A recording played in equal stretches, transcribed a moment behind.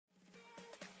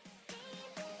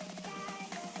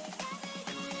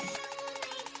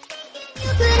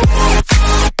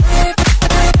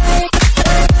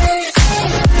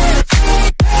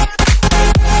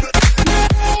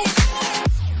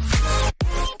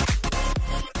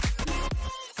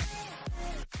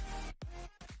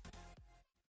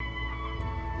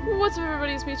What's up,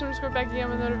 everybody? It's me, Score, back again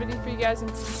with another video for you guys,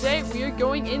 and today we are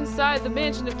going inside the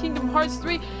mansion of Kingdom Hearts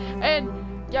 3, and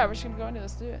yeah, we're just gonna go into it.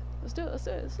 Let's do it. Let's do it. Let's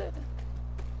do it. Let's do it.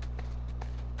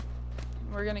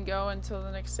 We're gonna go until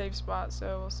the next save spot,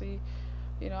 so we'll see,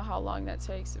 you know, how long that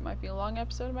takes. It might be a long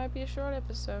episode, it might be a short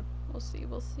episode. We'll see.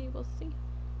 We'll see. We'll see.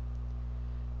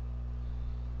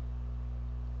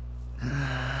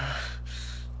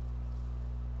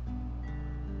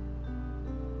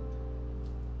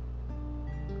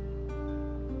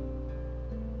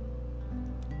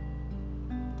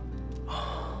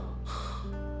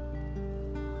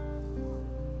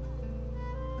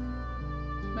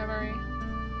 Memory.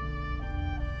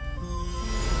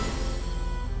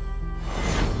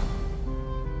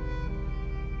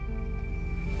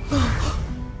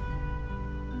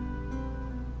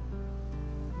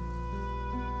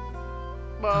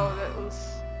 Whoa, that was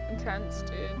intense,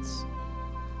 dudes.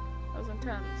 That was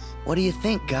intense. What do you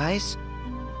think, guys?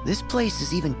 This place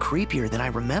is even creepier than I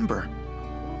remember.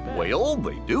 Well,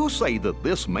 they do say that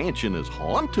this mansion is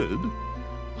haunted.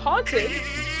 Haunted?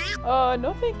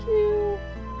 No thank you.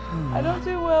 I don't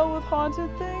do well with haunted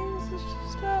things. It's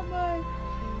just not my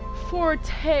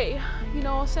forte. You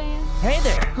know what I'm saying? Hey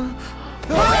there!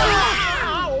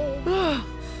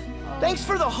 Thanks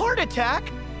for the heart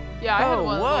attack! Yeah, I had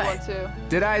one too.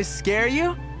 Did I scare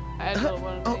you? I had another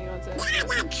one too.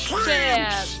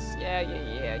 Chance!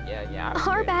 Yeah.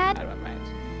 Our bad. Out of my mind.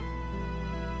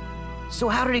 So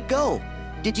how did it go?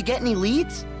 Did you get any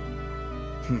leads?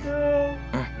 No.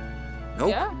 Nope.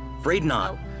 Yeah? Afraid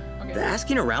not. Nope. Okay. The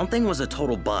asking around thing was a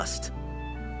total bust.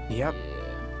 Yep.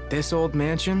 Yeah. This old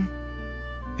mansion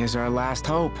is our last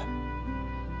hope.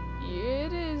 Yeah,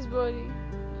 it is, buddy.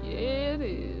 Yeah, it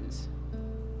is.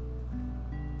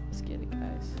 Let's get it,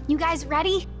 guys. You guys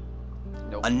ready?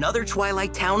 Nope. Another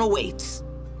Twilight Town awaits.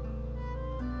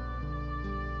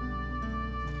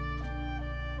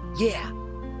 Yeah.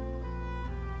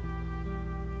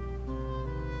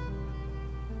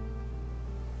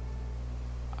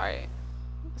 Alright.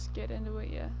 Let's get into it,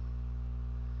 yeah.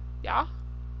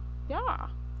 Yeah.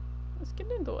 Let's get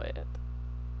into it.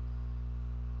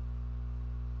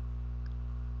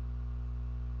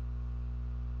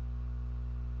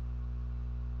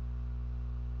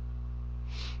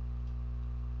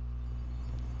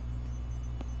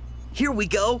 Here we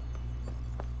go.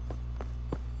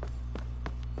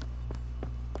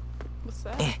 What's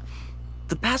that?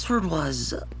 The password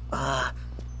was,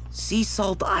 sea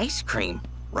salt ice cream,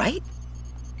 right?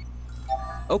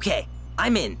 Okay,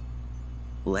 I'm in.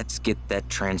 Let's get that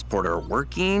transporter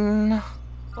working.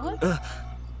 What?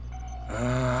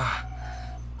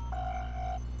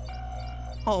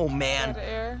 Oh man, Dead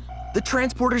air. the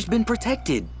transporter's been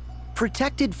protected.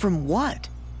 Protected from what?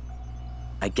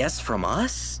 I guess from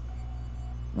us?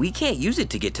 We can't use it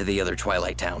to get to the other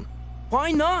Twilight Town.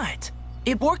 Why not?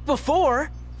 It worked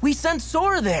before. We sent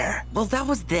Sora there. Well, that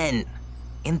was then.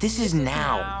 And this is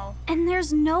now. And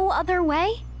there's no other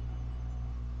way?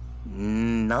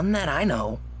 None that I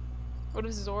know. What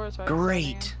is Zora trying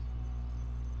Great.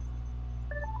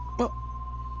 Well,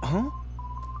 huh?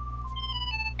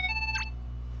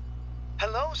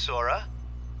 Hello, Sora.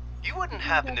 You wouldn't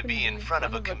happen to be in front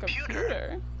of a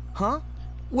computer. Huh?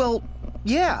 Well,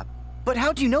 yeah. But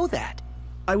how'd you know that?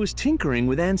 I was tinkering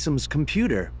with Ansem's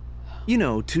computer, you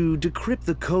know, to decrypt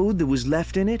the code that was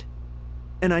left in it.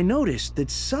 And I noticed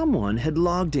that someone had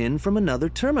logged in from another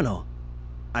terminal.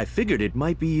 I figured it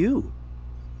might be you.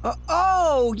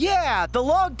 Oh, yeah, the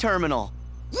log terminal.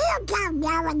 You don't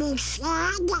know any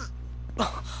shag.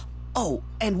 Oh,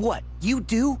 and what? You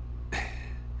do?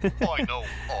 I know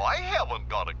I haven't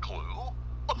got a clue.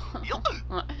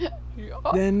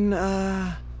 Then,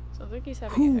 Sounds like he's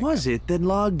having who a hiccup. was it that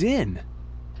logged in?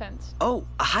 Pence. Oh,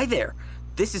 hi there.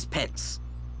 This is Pence.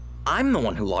 I'm the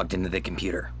one who logged into the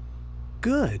computer.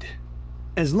 Good.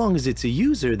 As long as it's a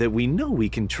user that we know we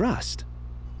can trust.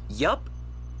 Yup.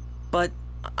 But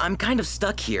I'm kind of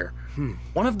stuck here.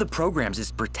 One of the programs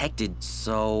is protected,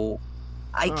 so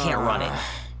I can't run it.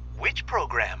 Which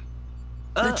program?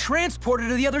 The transporter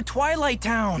to the other Twilight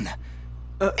Town.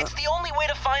 It's the only way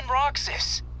to find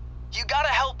Roxas. You gotta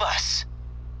help us.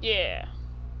 Yeah.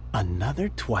 Another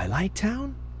Twilight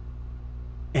Town?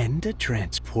 And a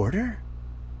transporter?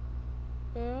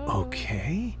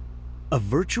 Okay. A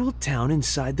virtual town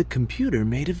inside the computer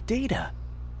made of data.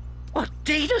 A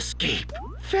datascape,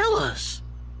 fellas.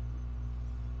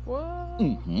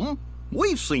 What?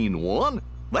 We've seen one.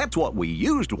 That's what we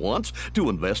used once to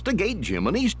investigate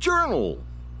Jiminy's journal.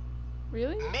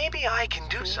 Really? Maybe I can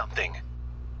do something.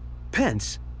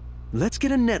 Pence, let's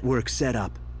get a network set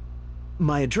up.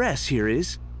 My address here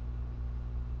is...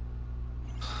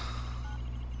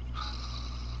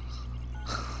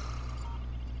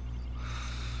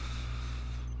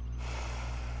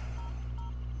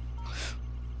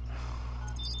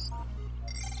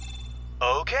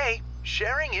 Okay,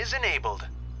 sharing is enabled.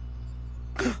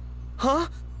 Huh?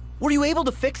 Were you able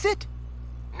to fix it?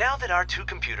 Now that our two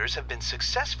computers have been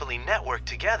successfully networked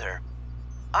together,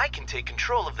 I can take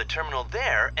control of the terminal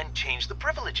there and change the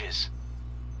privileges.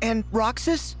 And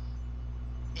Roxas?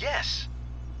 Yes.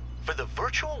 For the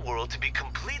virtual world to be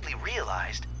completely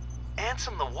realized,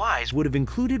 Ansem the Wise would have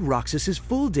included Roxas's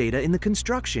full data in the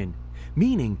construction,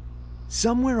 meaning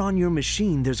somewhere on your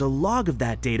machine there's a log of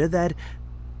that data that,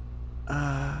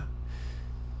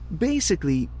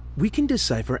 basically, we can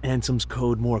decipher Ansem's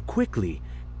code more quickly,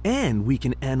 and we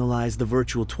can analyze the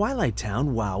virtual Twilight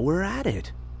Town while we're at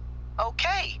it.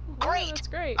 Okay, great. Yeah, that's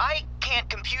great. I can't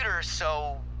computer,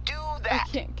 so do that.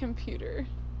 I can't computer.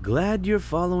 Glad you're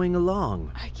following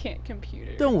along. I can't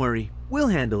computer. Don't worry, we'll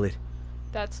handle it.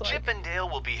 That's like... Chip and Dale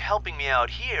will be helping me out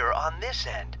here on this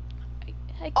end. I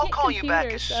can't I'll call you back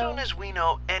computer, as so- soon as we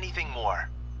know anything more.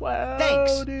 Wow,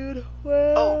 Thanks. dude.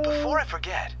 Wow. Oh, before I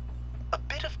forget, a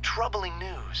bit of troubling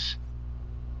news.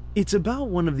 It's about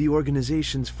one of the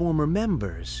organization's former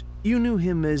members. You knew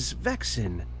him as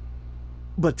Vexen.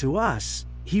 But to us,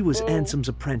 he was Oh. Ansem's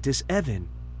apprentice, Evan.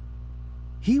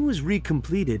 He was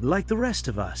recompleted like the rest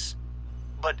of us.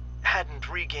 But hadn't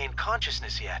regained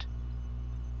consciousness yet.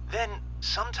 Then,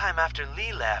 sometime after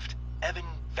Lee left, Evan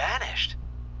vanished.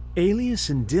 Alias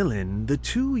and Dylan, the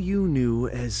two you knew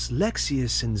as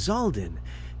Lexius and Zaldin,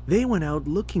 they went out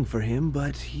looking for him,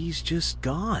 but he's just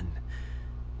gone.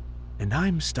 And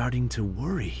I'm starting to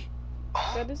worry.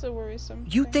 That is a worrisome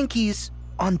You thing. think he's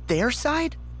on their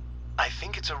side? I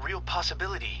think it's a real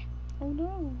possibility. Oh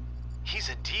no. He's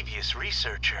a devious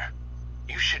researcher.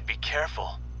 You should be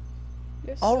careful.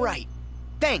 Yes, All sir. right.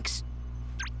 Thanks.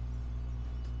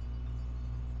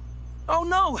 Oh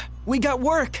no! We got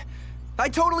work! I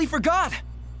totally forgot!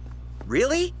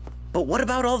 Really? But what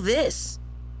about all this?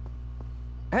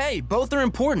 Hey, both are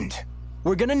important.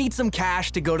 We're gonna need some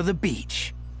cash to go to the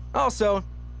beach. Also,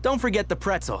 don't forget the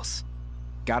pretzels.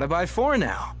 Gotta buy 4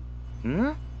 now.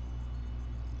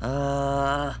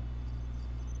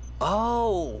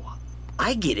 Oh,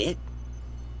 I get it.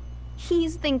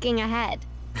 He's thinking ahead.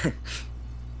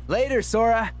 Later,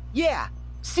 Sora. Yeah.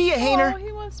 See ya, Oh, Hayner.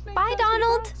 he wants to make Bye, friends with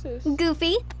Donald. Roxas.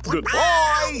 Goofy.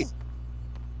 Goodbye!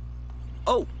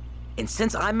 Oh, and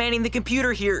since I'm manning the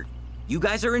computer here, you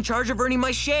guys are in charge of earning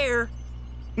my share.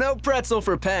 No pretzel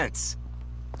for pence.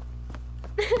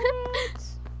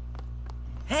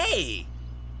 Hey.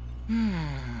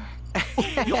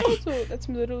 That's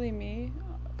literally me.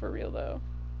 For real, though.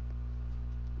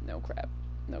 No crap.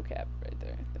 No cap right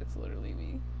there. That's literally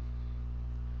me.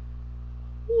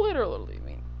 Literally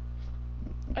me.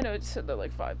 I know I just said that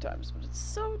like 5 times, but it's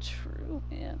so true,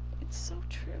 man. It's so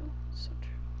true. So true.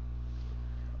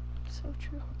 So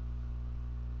true.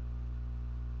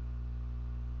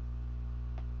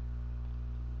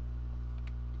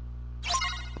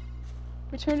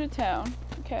 Return to town.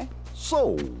 Okay.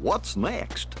 So, what's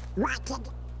next? Rocket.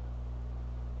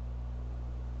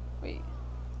 Wait.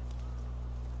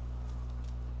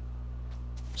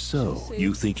 So,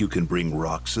 you think you can bring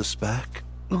Roxas back?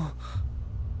 Whoa,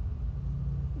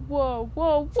 whoa,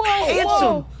 whoa, Ansem!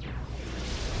 whoa!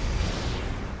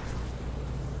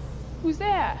 Who's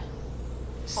that?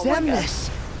 Semnis.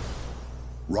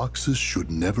 Roxas should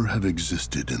never have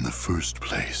existed in the first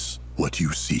place. What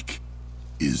you seek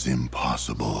is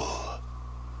impossible.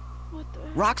 What the?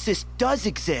 Roxas does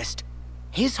exist.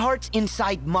 His heart's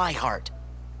inside my heart.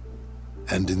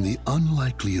 And in the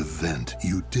unlikely event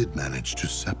you did manage to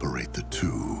separate the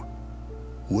two,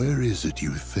 where is it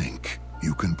you think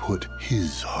you can put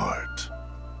his heart?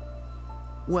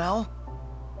 Well,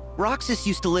 Roxas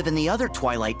used to live in the other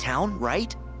Twilight Town,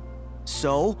 right?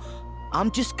 So, I'm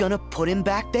just gonna put him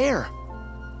back there.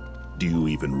 Do you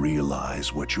even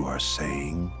realize what you are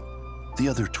saying? The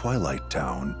other Twilight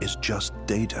Town is just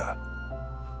data.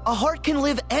 A heart can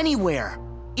live anywhere,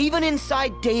 even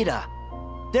inside data.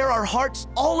 There are hearts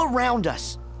all around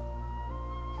us.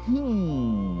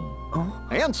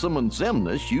 Ansem and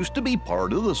Xemnas used to be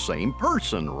part of the same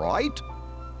person, right?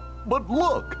 But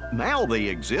look, now they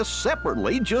exist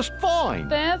separately just fine.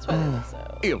 That's what it was.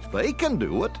 If they can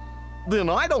do it, then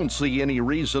I don't see any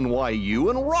reason why you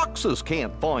and Roxas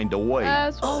can't find a way.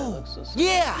 That's what it Oh, looks so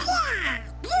yeah!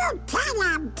 Yeah, you tell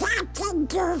him, Captain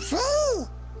Goofy.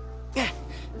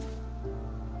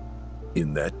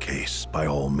 In that case, by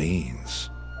all means.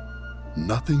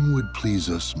 Nothing would please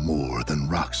us more than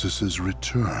Roxas's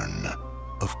return,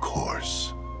 of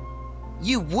course.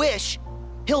 You wish?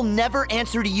 He'll never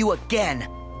answer to you again.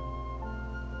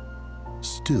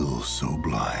 Still so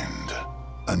blind.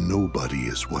 A nobody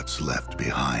is what's left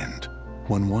behind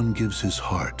when one gives his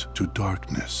heart to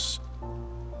darkness.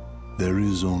 There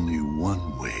is only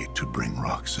one way to bring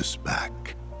Roxas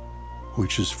back,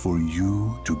 which is for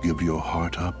you to give your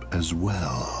heart up as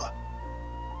well.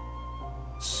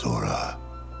 Sora,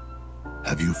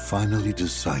 have you finally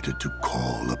decided to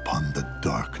call upon the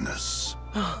darkness?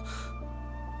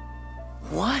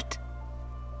 What?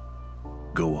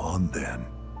 Go on then.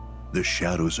 The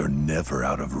shadows are never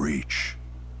out of reach.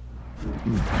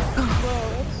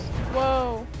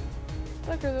 Whoa.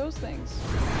 What are those things?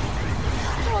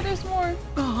 Oh, there's more.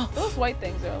 Those white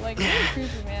things are like really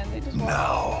creepy, man. They just walk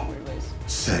Now, in weird ways.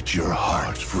 set your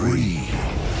heart free.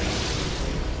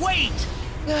 Wait!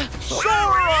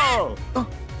 Sora!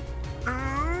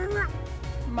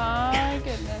 My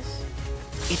goodness.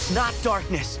 It's not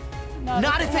darkness.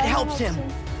 Not if it helps him.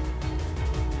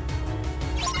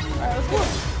 Alright, let's go.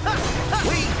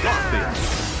 We got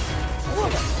this.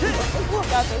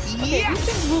 Got this. Okay, these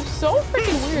things move so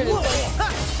freaking weird. It's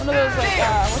like one of those like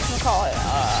whatchamacallit,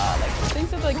 like things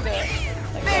that like the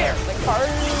car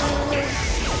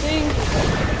things that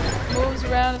moves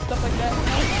around and stuff like that.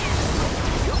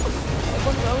 Like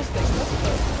one of those things. That's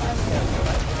what I'm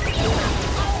gonna like.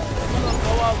 One of those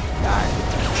blow up guys.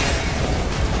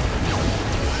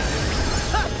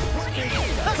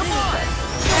 Come on!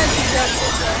 And she does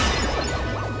this,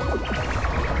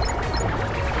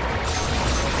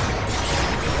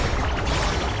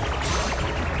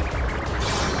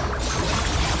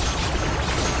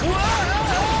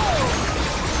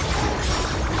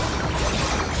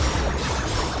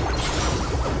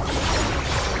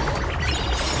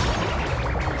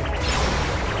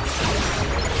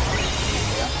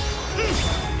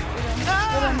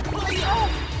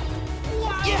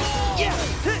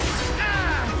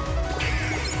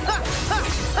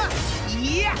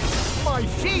 My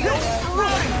shield!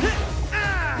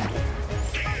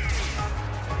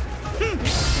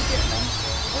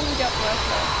 What do we got for us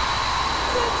now?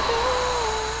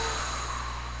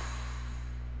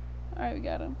 Alright, we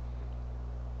got him.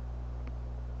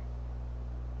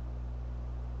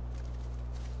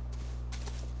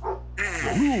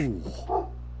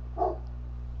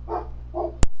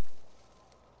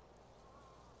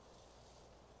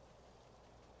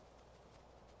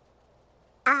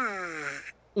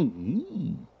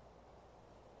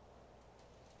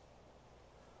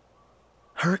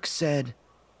 Herc said...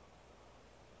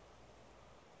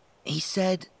 He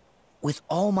said, with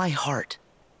all my heart.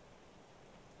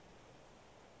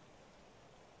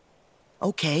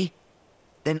 Okay,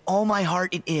 then all my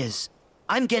heart it is.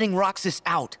 I'm getting Roxas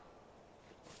out.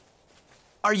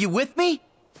 Are you with me?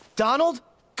 Donald?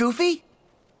 Goofy?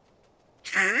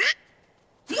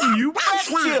 You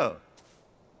betcha!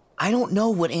 I don't know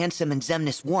what Ansem and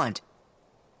Xemnas want,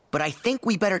 but I think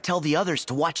we better tell the others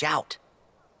to watch out.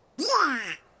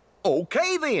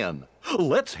 Okay then,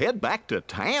 let's head back to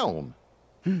town.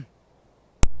 You're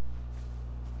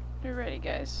ready,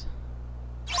 guys.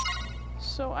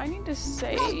 So I need to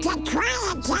say, thank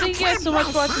you guys so much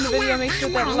for watching the video. Make sure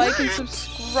that like and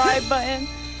subscribe button,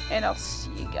 and I'll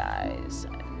see you guys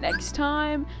next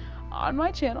time on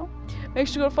my channel. Make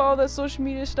sure to go follow that social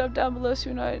media stuff down below so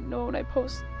you know when I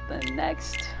post the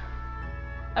next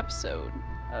episode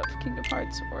of Kingdom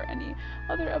Hearts or any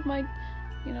other of my,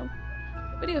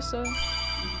 videos. So,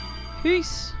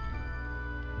 peace.